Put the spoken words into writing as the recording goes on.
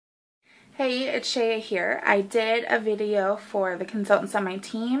Hey, it's Shaya here. I did a video for the consultants on my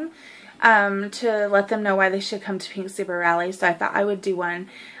team to let them know why they should come to Pink Zebra Rally, so I thought I would do one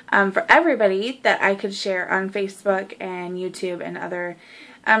for everybody that I could share on Facebook and YouTube and other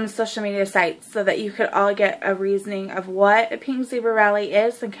social media sites so that you could all get a reasoning of what a Pink Zebra Rally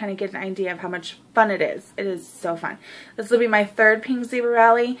is and kind of get an idea of how much fun it is. It is so fun. This will be my third Pink Zebra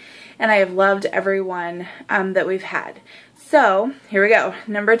Rally, and I have loved every one that we've had. So, here we go.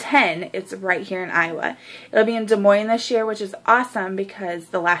 Number 10, it's right here in Iowa. It'll be in Des Moines this year, which is awesome because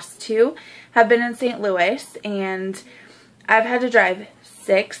the last two have been in St. Louis, and I've had to drive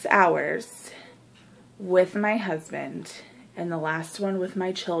 6 hours with my husband, and the last one with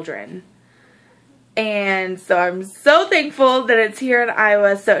my children. And so I'm so thankful that it's here in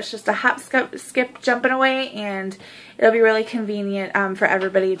Iowa, so it's just a hop, skip, jumping away, and it'll be really convenient for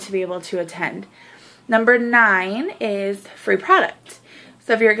everybody to be able to attend. Number 9 is free product.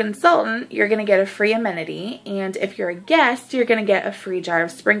 So if you're a consultant, you're going to get a free amenity, and if you're a guest, you're going to get a free jar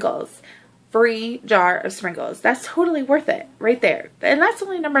of sprinkles. Free jar of sprinkles. That's totally worth it right there. And that's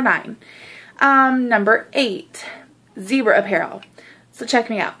only number 9. Number 8, zebra apparel. So check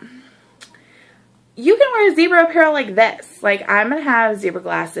me out. You can wear zebra apparel like this. Like, I'm going to have zebra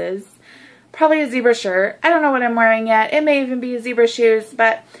glasses, probably a zebra shirt. I don't know what I'm wearing yet. It may even be zebra shoes,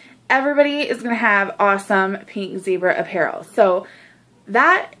 but everybody is going to have awesome pink zebra apparel. So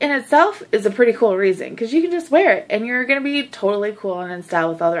that in itself is a pretty cool reason because you can just wear it and you're going to be totally cool and in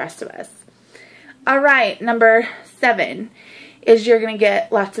style with all the rest of us. Alright, number 7 is you're going to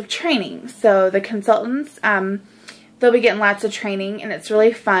get lots of training. So the consultants, they'll be getting lots of training, and it's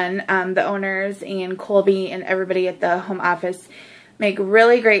really fun. The owners and Colby and everybody at the home office make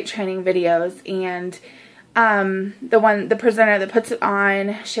really great training videos, and the presenter that puts it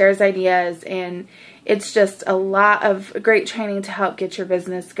on shares ideas, and it's just a lot of great training to help get your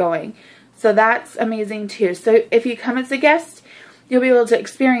business going. So that's amazing too. So if you come as a guest, you'll be able to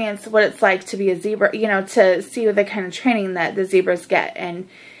experience what it's like to be a zebra, you know, to see the kind of training that the zebras get, and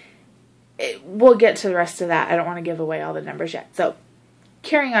we'll get to the rest of that. I don't want to give away all the numbers yet. So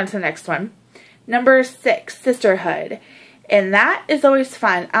carrying on to the next one. Number 6, sisterhood. And that is always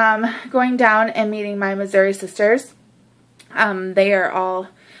fun. Going down and meeting my Missouri sisters. They are all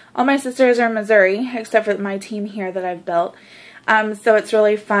my sisters are in Missouri, except for my team here that I've built. So it's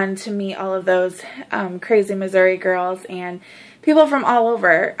really fun to meet all of those crazy Missouri girls and people from all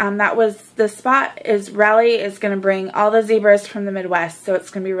over. That was the spot. Rally is going to bring all the zebras from the Midwest, so it's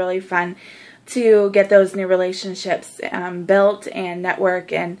going to be really fun to get those new relationships built and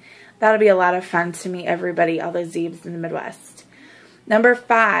network, and that'll be a lot of fun to meet everybody, all the zebras in the Midwest. Number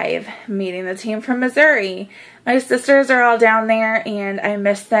 5, meeting the team from Missouri. My sisters are all down there, and I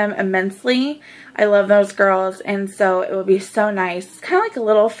miss them immensely. I love those girls, and so it will be so nice. It's kind of like a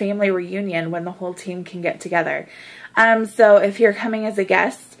little family reunion when the whole team can get together. So if you're coming as a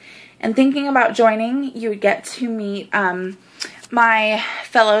guest and thinking about joining, you would get to meet my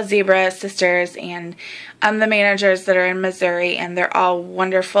fellow zebra sisters and the managers that are in Missouri, and they're all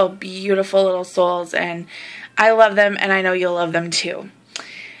wonderful, beautiful little souls, and I love them, and I know you'll love them too.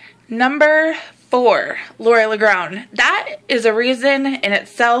 Number 4, Lori Legrone. That is a reason in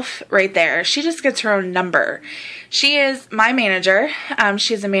itself right there. She just gets her own number. She is my manager.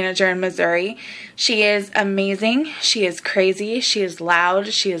 She's a manager in Missouri. She is amazing. She is crazy. She is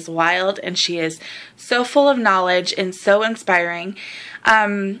loud. She is wild. And she is so full of knowledge and so inspiring.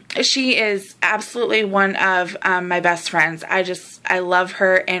 She is absolutely one of my best friends. I love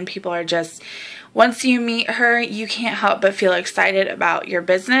her, and people are just... Once you meet her, you can't help but feel excited about your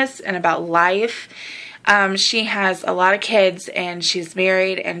business and about life. She has a lot of kids, and she's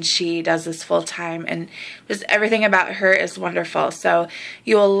married, and she does this full time, and just everything about her is wonderful. So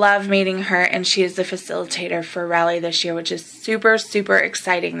you will love meeting her, and she is the facilitator for Rally this year, which is super, super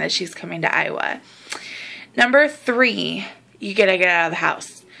exciting that she's coming to Iowa. Number 3, you gotta get out of the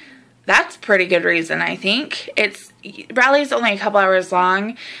house. That's a pretty good reason, I think. Rally's only a couple hours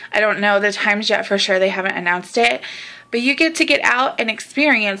long. I don't know the times yet for sure. They haven't announced it. But you get to get out and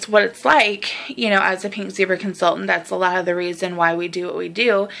experience what it's like, you know, as a Pink Zebra consultant. That's a lot of the reason why we do what we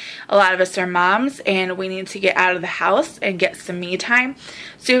do. A lot of us are moms, and we need to get out of the house and get some me time.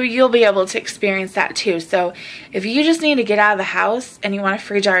 So you'll be able to experience that too. So if you just need to get out of the house and you want a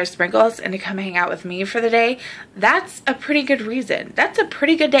free jar of sprinkles and to come hang out with me for the day, that's a pretty good reason. That's a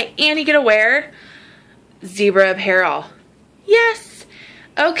pretty good day. And you get to wear zebra apparel. Yes.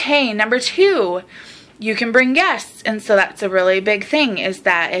 Okay, number 2. You can bring guests, and so that's a really big thing, is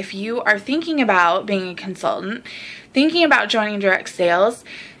that if you are thinking about being a consultant, thinking about joining direct sales,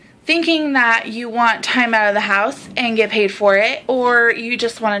 thinking that you want time out of the house and get paid for it, or you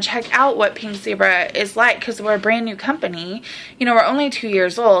just want to check out what Pink Zebra is like because we're a brand new company, you know, we're only 2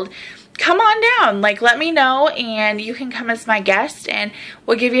 years old, come on down. Like, let me know and you can come as my guest and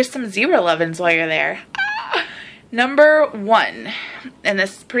we'll give you some zebra lovin's while you're there. Number 1, and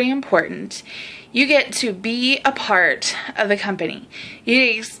this is pretty important, you get to be a part of the company. You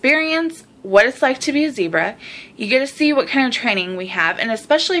get to experience what it's like to be a zebra. You get to see what kind of training we have, and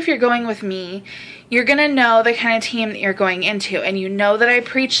especially if you're going with me, you're going to know the kind of team that you're going into, and you know that I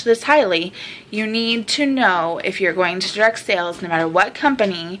preach this highly. You need to know, if you're going to direct sales, no matter what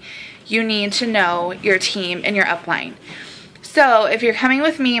company, you need to know your team and your upline. So if you're coming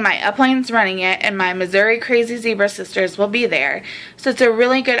with me, my upline's running it, and my Missouri Crazy Zebra Sisters will be there. So it's a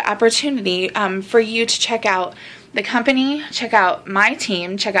really good opportunity for you to check out the company, check out my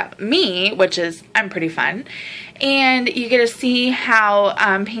team, check out me, which is, I'm pretty fun. And you get to see how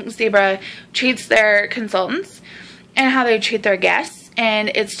Pink Zebra treats their consultants and how they treat their guests. And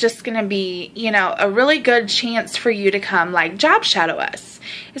it's just going to be, you know, a really good chance for you to come, like, job shadow us.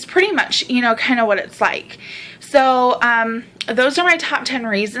 It's pretty much, you know, kind of what it's like. So, those are my top 10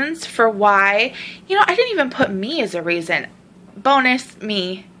 reasons for why, you know, I didn't even put me as a reason. Bonus,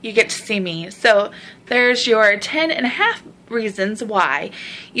 me. You get to see me. So, there's your 10.5 reasons why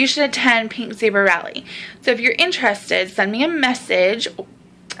you should attend Pink Zebra Rally. So, if you're interested, send me a message,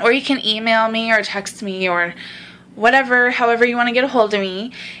 or you can email me or text me or whatever, however you want to get a hold of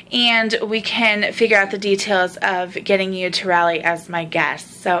me, and we can figure out the details of getting you to rally as my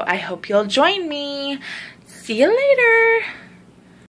guest. So, I hope you'll join me. See you later.